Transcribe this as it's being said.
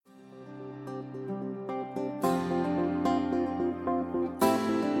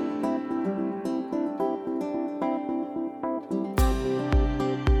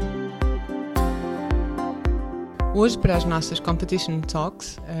Hoje, para as nossas Competition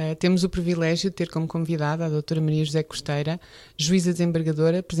Talks, temos o privilégio de ter como convidada a doutora Maria José Costeira, juíza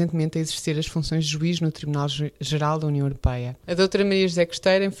desembargadora, presentemente a exercer as funções de juiz no Tribunal-Geral da União Europeia. A doutora Maria José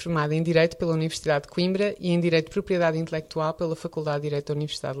Costeira é formada em Direito pela Universidade de Coimbra e em Direito de Propriedade Intelectual pela Faculdade de Direito da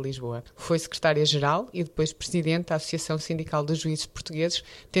Universidade de Lisboa. Foi secretária-geral e depois presidente da Associação Sindical dos Juízes Portugueses,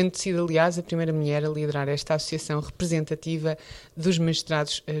 tendo sido, aliás, a primeira mulher a liderar esta associação representativa dos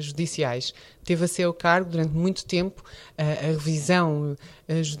magistrados judiciais. Teve a seu cargo, durante muito tempo, a revisão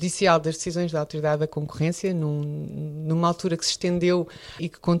judicial das decisões da Autoridade da Concorrência, numa altura que se estendeu e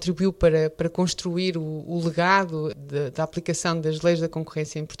que contribuiu para construir o legado da aplicação das leis da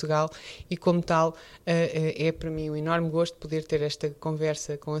concorrência em Portugal, e como tal é para mim um enorme gosto poder ter esta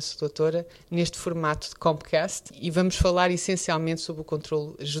conversa com a sua doutora neste formato de Compcast, e vamos falar essencialmente sobre o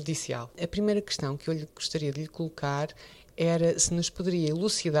controle judicial. A primeira questão que eu gostaria de lhe colocar era se nos poderia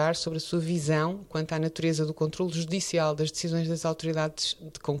elucidar sobre a sua visão quanto à natureza do controle judicial das decisões das autoridades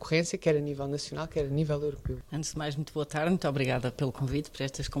de concorrência, quer a nível nacional, quer a nível europeu. Antes de mais, muito boa tarde, muito obrigada pelo convite para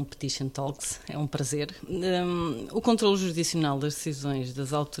estas Competition Talks, é um prazer. O controle jurisdicional das decisões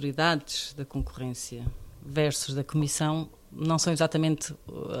das autoridades da concorrência versus da Comissão não são exatamente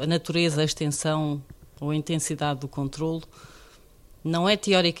a natureza, a extensão ou a intensidade do controle, não é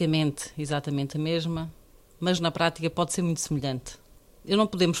teoricamente exatamente a mesma, mas na prática pode ser muito semelhante. Não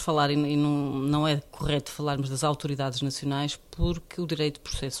podemos falar, e não é correto falarmos das autoridades nacionais, porque o direito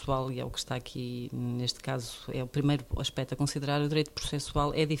processual, e é o que está aqui neste caso, é o primeiro aspecto a considerar, o direito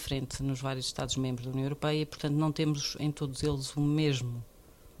processual é diferente nos vários Estados-membros da União Europeia, e portanto não temos em todos eles o mesmo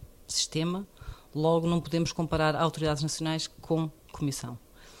sistema, logo não podemos comparar autoridades nacionais com Comissão.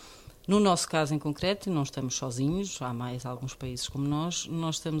 No nosso caso em concreto, não estamos sozinhos, há mais alguns países como nós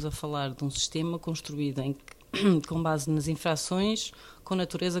estamos a falar de um sistema construído com base nas infrações com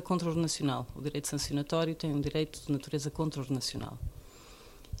natureza contra-nacional. O direito sancionatório tem um direito de natureza contra-nacional.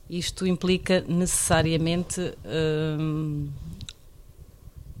 Isto implica necessariamente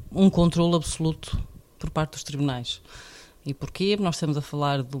um controle absoluto por parte dos tribunais. E porquê? Nós estamos a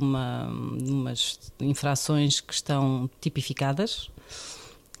falar de umas infrações que estão tipificadas,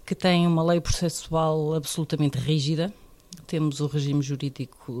 que tem uma lei processual absolutamente rígida. Temos o regime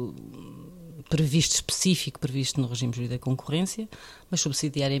jurídico específico previsto no regime jurídico da concorrência, mas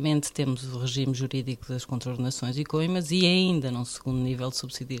subsidiariamente temos o regime jurídico das contraordenações e coimas e ainda, num segundo nível de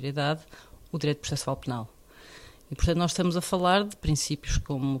subsidiariedade, o direito processual penal. E, portanto, nós estamos a falar de princípios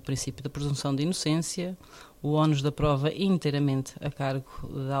como o princípio da presunção de inocência, o ónus da prova inteiramente a cargo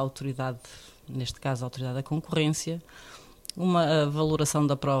da autoridade, neste caso a autoridade da concorrência, uma valoração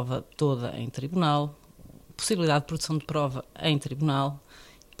da prova toda em tribunal, possibilidade de produção de prova em tribunal.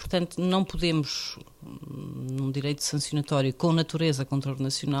 Portanto, não podemos, num direito sancionatório com natureza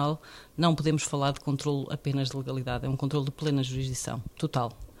contra-nacional, não podemos falar de controle apenas de legalidade, é um controle de plena jurisdição,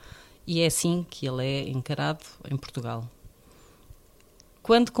 total. E é assim que ele é encarado em Portugal.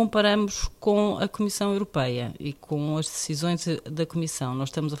 Quando comparamos com a Comissão Europeia e com as decisões da Comissão, nós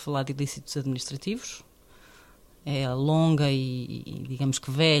estamos a falar de ilícitos administrativos. É longa e, digamos que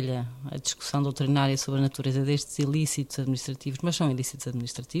velha, a discussão doutrinária sobre a natureza destes ilícitos administrativos, mas são ilícitos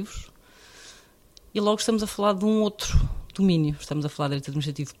administrativos. E logo estamos a falar de um outro domínio. Estamos a falar de direito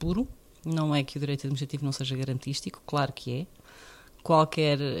administrativo puro. Não é que o direito administrativo não seja garantístico, claro que é.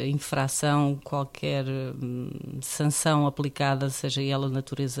 Qualquer infração, qualquer sanção aplicada, seja ela de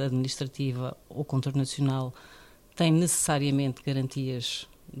natureza administrativa ou contra-nacional, tem necessariamente garantias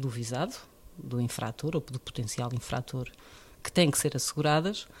do visado, do infrator ou do potencial infrator, que têm que ser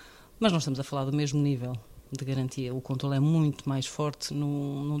asseguradas, mas não estamos a falar do mesmo nível de garantia. O controle é muito mais forte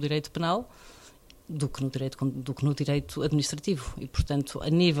no direito penal do que no direito administrativo. E, portanto, a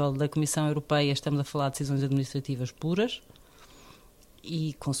nível da Comissão Europeia estamos a falar de decisões administrativas puras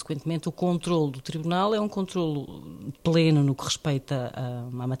e, consequentemente, o controle do Tribunal é um controle pleno no que respeita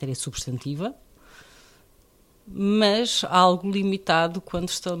à matéria substantiva, mas algo limitado quando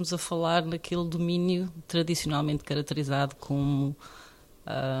estamos a falar naquele domínio tradicionalmente caracterizado como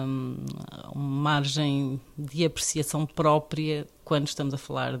uma margem de apreciação própria quando estamos a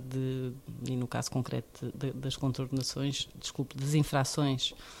falar e no caso concreto das contraordenações, das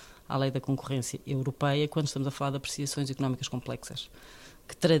infrações à lei da concorrência europeia, quando estamos a falar de apreciações económicas complexas,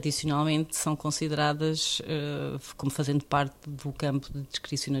 que tradicionalmente são consideradas como fazendo parte do campo de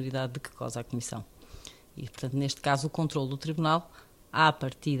discricionariedade de que goza a Comissão. E, portanto, neste caso, o controle do Tribunal, à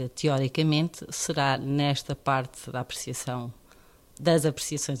partida, teoricamente, será nesta parte da apreciação das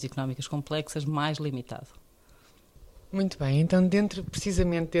apreciações económicas complexas mais limitado. Muito bem, então dentro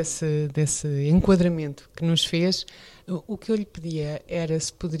precisamente desse enquadramento que nos fez, o que eu lhe pedia era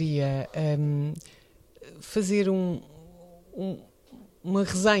se poderia fazer uma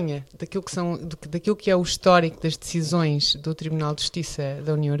resenha daquilo que é o histórico das decisões do Tribunal de Justiça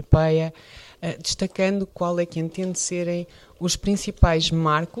da União Europeia, destacando qual é que entende serem os principais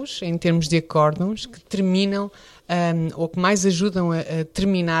marcos, em termos de acórdãos, que terminam ou que mais ajudam a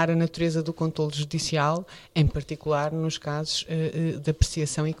terminar a natureza do controle judicial, em particular nos casos de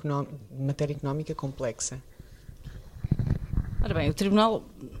apreciação de matéria económica complexa. Ora bem, o Tribunal,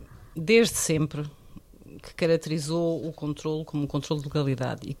 desde sempre, que caracterizou o controle como um controle de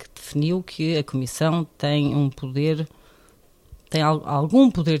legalidade e que definiu que a Comissão tem algum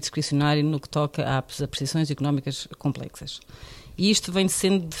poder discricionário no que toca às apreciações económicas complexas. E isto vem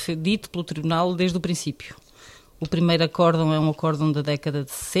sendo dito pelo Tribunal desde o princípio. O primeiro acórdão é um acórdão da década de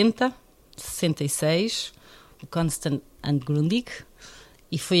 60, 66, o Constant and Grundig,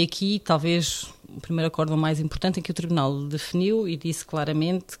 e foi aqui, talvez, o primeiro acórdão mais importante em que o Tribunal definiu e disse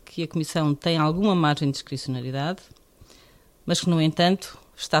claramente que a Comissão tem alguma margem de discricionariedade, mas que, no entanto,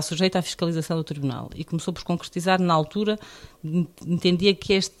 está sujeita à fiscalização do Tribunal. E começou por concretizar, na altura, entendia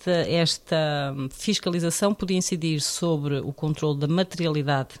que esta fiscalização podia incidir sobre o controle da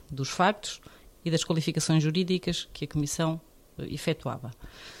materialidade dos factos e das qualificações jurídicas que a Comissão efetuava.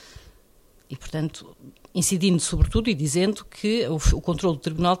 E, portanto, incidindo sobretudo e dizendo que o controle do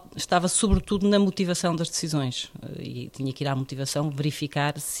Tribunal estava sobretudo na motivação das decisões e tinha que ir à motivação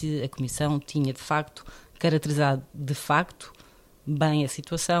verificar se a Comissão tinha, de facto, caracterizado de facto bem a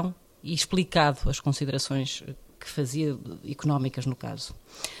situação e explicado as considerações que fazia económicas no caso.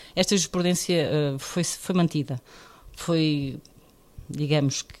 Esta jurisprudência foi mantida, foi,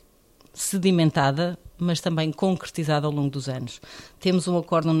 digamos, sedimentada, mas também concretizada ao longo dos anos. Temos um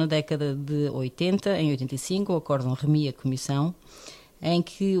acórdão na década de 80, em 85, o acórdão Remia-Comissão, em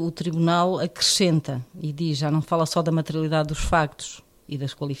que o Tribunal acrescenta e diz, já não fala só da materialidade dos factos e da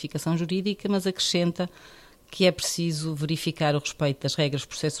qualificação jurídica, mas acrescenta que é preciso verificar o respeito das regras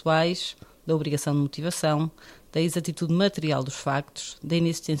processuais, da obrigação de motivação, da exatitude material dos factos, da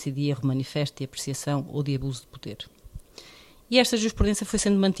inexistência de erro manifesto de apreciação ou de abuso de poder. E esta jurisprudência foi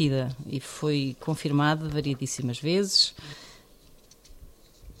sendo mantida e foi confirmada variedíssimas vezes.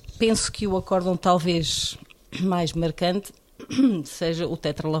 Penso que o acórdão talvez mais marcante seja o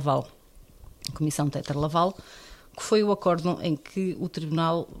Tetra Laval, a Comissão Tetra Laval, que foi o acórdão em que o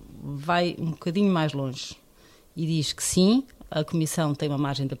Tribunal vai um bocadinho mais longe e diz que sim, a Comissão tem uma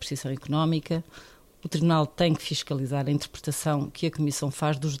margem de apreciação económica, o Tribunal tem que fiscalizar a interpretação que a Comissão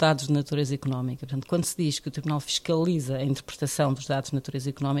faz dos dados de natureza económica. Portanto, quando se diz que o Tribunal fiscaliza a interpretação dos dados de natureza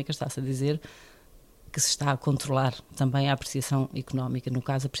económica, está-se a dizer que se está a controlar também a apreciação económica, no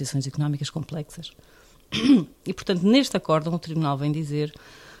caso, apreciações económicas complexas. E, portanto, neste acórdão, o Tribunal vem dizer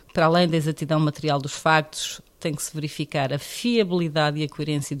que, para além da exatidão material dos factos, tem que se verificar a fiabilidade e a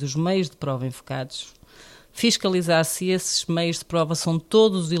coerência dos meios de prova invocados, fiscalizar se esses meios de prova são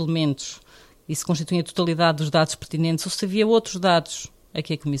todos os elementos e se constituem a totalidade dos dados pertinentes, ou se havia outros dados a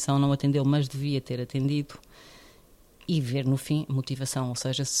que a Comissão não atendeu, mas devia ter atendido, e ver, no fim, a motivação, ou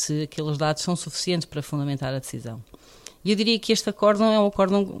seja, se aqueles dados são suficientes para fundamentar a decisão. E eu diria que este acórdão é um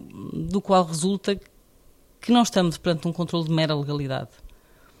acórdão do qual resulta que não estamos perante um controle de mera legalidade.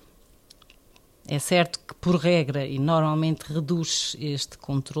 É certo que, por regra, e normalmente reduz este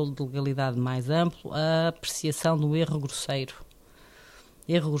controle de legalidade mais amplo, a apreciação do erro grosseiro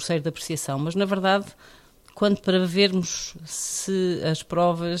de apreciação, mas na verdade, quando para vermos se as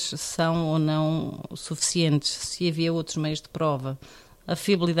provas são ou não suficientes, se havia outros meios de prova, a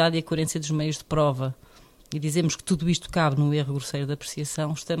fiabilidade e a coerência dos meios de prova, e dizemos que tudo isto cabe no erro grosseiro de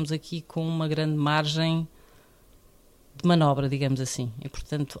apreciação, estamos aqui com uma grande margem de manobra, digamos assim, e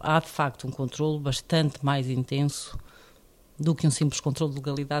portanto há de facto um controle bastante mais intenso do que um simples controle de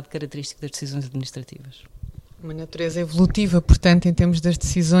legalidade característico das decisões administrativas. Uma natureza evolutiva, portanto, em termos das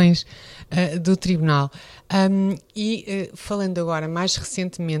decisões do Tribunal. Falando agora mais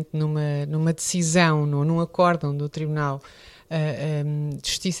recentemente numa decisão, num acórdão do Tribunal de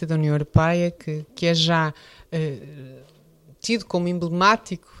Justiça da União Europeia, que é já tido como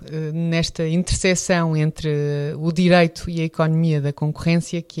emblemático nesta interseção entre o direito e a economia da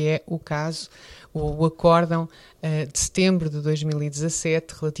concorrência, que é o caso, o acórdão de setembro de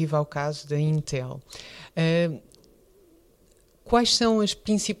 2017 relativo ao caso da Intel. Quais são as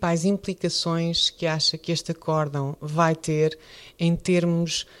principais implicações que acha que este acórdão vai ter em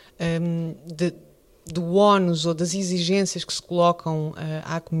termos do ónus ou das exigências que se colocam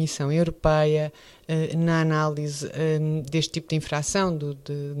à Comissão Europeia na análise deste tipo de infração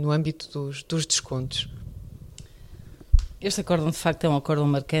no âmbito dos descontos? Este acórdão, de facto, é um acórdão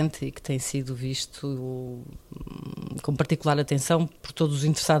marcante e que tem sido visto com particular atenção por todos os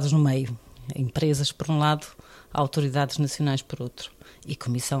interessados no meio. Empresas por um lado, autoridades nacionais por outro. E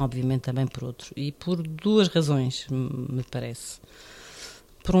Comissão, obviamente, também por outro. E por duas razões, me parece.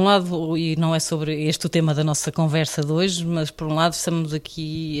 Por um lado, e não é sobre este o tema da nossa conversa de hoje, mas por um lado estamos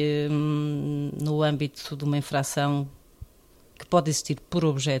aqui no âmbito de uma infração que pode existir por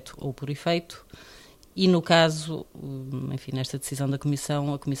objeto ou por efeito, e no caso, enfim, nesta decisão da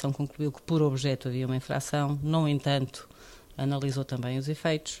Comissão, a Comissão concluiu que por objeto havia uma infração, no entanto, analisou também os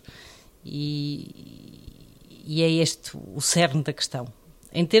efeitos, e é este o cerne da questão.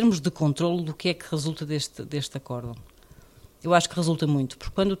 Em termos de controle, do que é que resulta deste acórdão? Eu acho que resulta muito,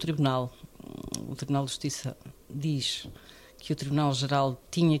 porque quando o Tribunal de Justiça diz que o Tribunal-Geral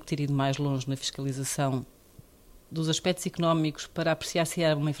tinha que ter ido mais longe na fiscalização dos aspectos económicos para apreciar se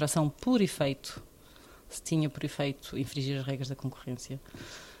era uma infração por efeito, se tinha por efeito infringir as regras da concorrência,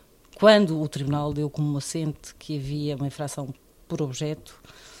 quando o Tribunal deu como assente que havia uma infração por objeto,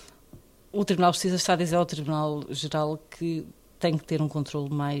 o Tribunal de Justiça está a dizer ao Tribunal-Geral que tem que ter um controle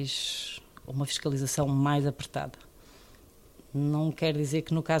uma fiscalização mais apertada. Não quer dizer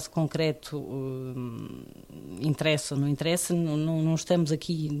que no caso concreto interessa ou não interessa, não estamos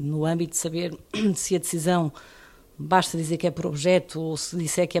aqui no âmbito de saber se a decisão basta dizer que é por objeto ou se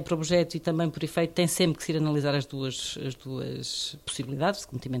disser que é por objeto e também por efeito, tem sempre que se ir analisar as duas possibilidades de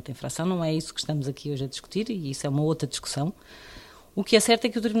cometimento de infração. Não é isso que estamos aqui hoje a discutir e isso é uma outra discussão. O que é certo é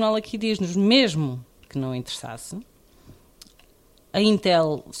que o Tribunal aqui diz-nos, mesmo que não interessasse, a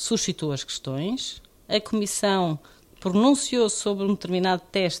Intel suscitou as questões, a Comissão pronunciou sobre um determinado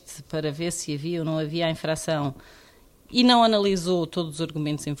teste para ver se havia ou não havia a infração e não analisou todos os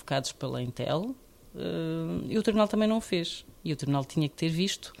argumentos invocados pela Intel, e o Tribunal também não o fez. E o Tribunal tinha que ter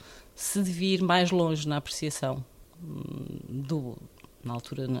visto se devia ir mais longe na apreciação na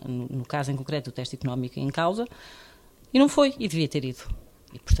altura, no caso em concreto, do teste económico em causa, e não foi, e devia ter ido.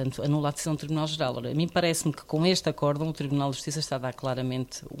 E, portanto, anula a decisão do Tribunal-Geral. Ora, a mim parece-me que com este acórdão o Tribunal de Justiça está a dar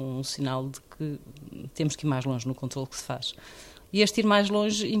claramente um sinal de que temos que ir mais longe no controle que se faz. E este ir mais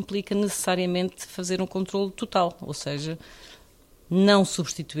longe implica necessariamente fazer um controle total, ou seja, não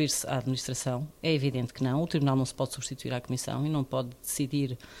substituir-se à administração. É evidente que não. O Tribunal não se pode substituir à Comissão e não pode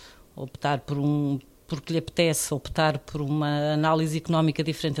decidir optar porque lhe apetece optar por uma análise económica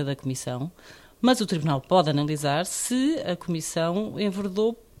diferente da Comissão. Mas o Tribunal pode analisar se a Comissão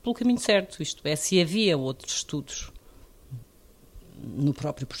enverdou pelo caminho certo, isto é, se havia outros estudos no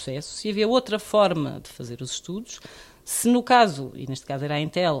próprio processo, se havia outra forma de fazer os estudos, se no caso, e neste caso era a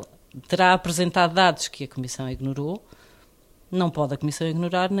Intel, terá apresentado dados que a Comissão ignorou, não pode a Comissão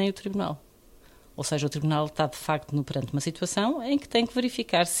ignorar nem o Tribunal. Ou seja, o Tribunal está de facto perante uma situação em que tem que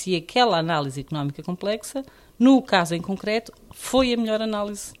verificar se aquela análise económica complexa, no caso em concreto, foi a melhor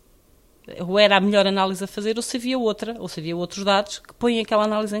análise, ou era a melhor análise a fazer, ou se havia outra, ou se havia outros dados que põem aquela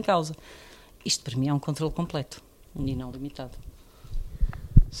análise em causa. Isto, para mim, é um controle completo e não limitado.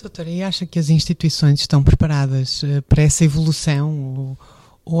 Doutora, e acha que as instituições estão preparadas para essa evolução?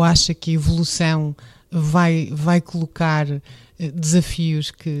 Ou acha que a evolução vai colocar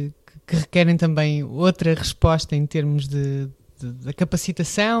desafios que requerem também outra resposta em termos da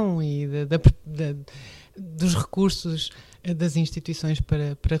capacitação e dos recursos das instituições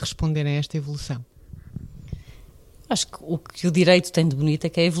para responderem a esta evolução? Acho que o que o direito tem de bonito é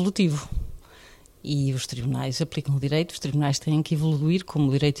que é evolutivo. E os tribunais aplicam o direito, os tribunais têm que evoluir como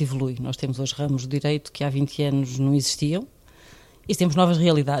o direito evolui. Nós temos hoje ramos do direito que há 20 anos não existiam e temos novas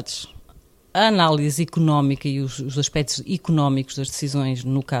realidades. A análise económica e os aspectos económicos das decisões,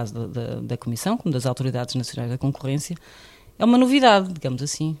 no caso da Comissão, como das autoridades nacionais da concorrência, é uma novidade, digamos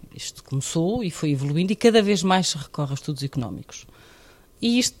assim. Isto começou e foi evoluindo e cada vez mais se recorre a estudos económicos.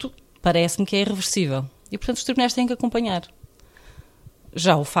 E isto parece-me que é irreversível. E, portanto, os tribunais têm que acompanhar.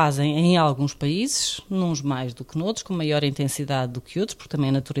 Já o fazem em alguns países, uns mais do que noutros, com maior intensidade do que outros, porque também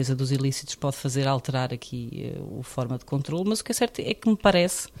a natureza dos ilícitos pode fazer alterar aqui a forma de controle, mas o que é certo é que me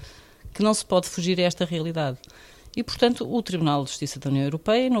parece que não se pode fugir a esta realidade. E, portanto, o Tribunal de Justiça da União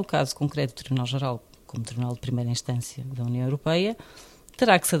Europeia, no caso concreto do Tribunal-Geral, como Tribunal de Primeira Instância da União Europeia,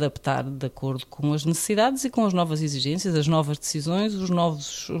 terá que se adaptar de acordo com as necessidades e com as novas exigências, as novas decisões, os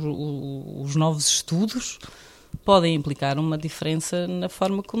novos estudos podem implicar uma diferença na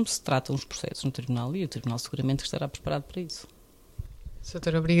forma como se tratam os processos no Tribunal e o Tribunal seguramente estará preparado para isso.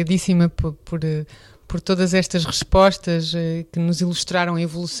 Doutora, obrigadíssima por todas estas respostas que nos ilustraram a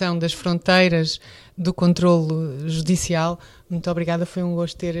evolução das fronteiras do controlo judicial. Muito obrigada, foi um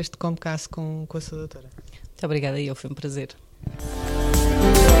gosto ter este Comcast com a sua doutora. Muito obrigada, foi um prazer.